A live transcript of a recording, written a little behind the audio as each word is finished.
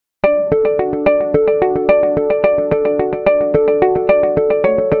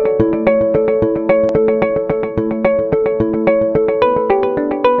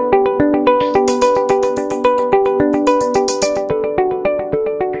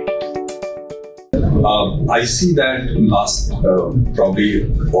I see that last probably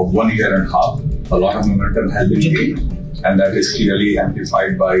about 1 year and a half, a lot of momentum has been gained, and that is clearly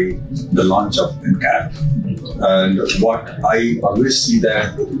amplified by the launch of NCAP. And what I always see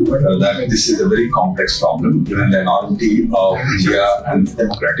that this is a very complex problem given the enormity of India and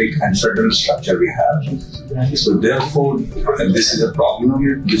democratic and federal structure we have. So therefore, this is a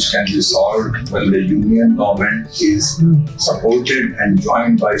problem which can be solved when the union government is supported and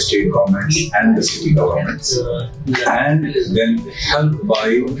joined by state governments and the city governments, and then helped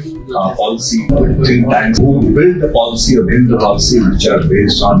by policy think tanks who build the policy or build the policy which are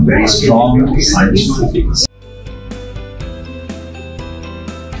based on very strong scientific ethics.